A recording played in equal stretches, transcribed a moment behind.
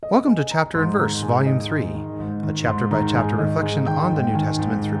Welcome to Chapter and Verse, Volume 3, a chapter-by-chapter reflection on the New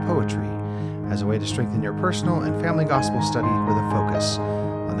Testament through poetry, as a way to strengthen your personal and family gospel study with a focus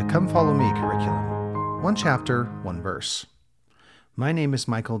on the Come Follow Me curriculum. One chapter, one verse. My name is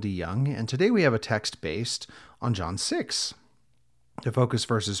Michael D. Young, and today we have a text based on John 6. The focus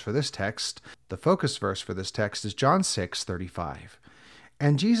verse for this text is John 6:35.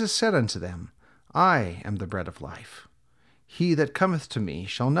 And Jesus said unto them, I am the bread of life. He that cometh to me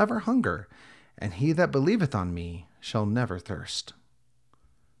shall never hunger, and he that believeth on me shall never thirst.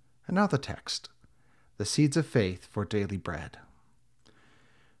 And now the text, the seeds of faith for daily bread.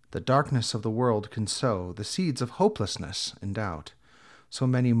 The darkness of the world can sow the seeds of hopelessness and doubt. So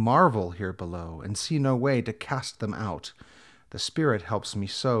many marvel here below and see no way to cast them out. The Spirit helps me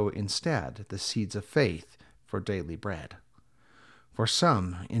sow instead the seeds of faith for daily bread. For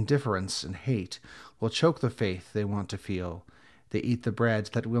some, indifference and hate will choke the faith they want to feel. They eat the bread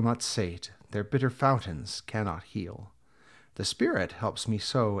that will not sate, their bitter fountains cannot heal. The Spirit helps me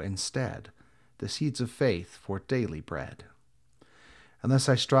sow instead the seeds of faith for daily bread. Unless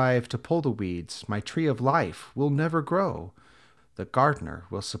I strive to pull the weeds, my tree of life will never grow. The gardener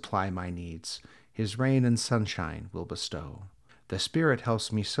will supply my needs, his rain and sunshine will bestow. The Spirit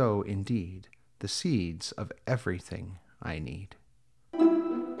helps me sow indeed the seeds of everything I need.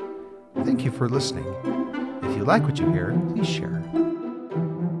 Thank you for listening. If you like what you hear, please share.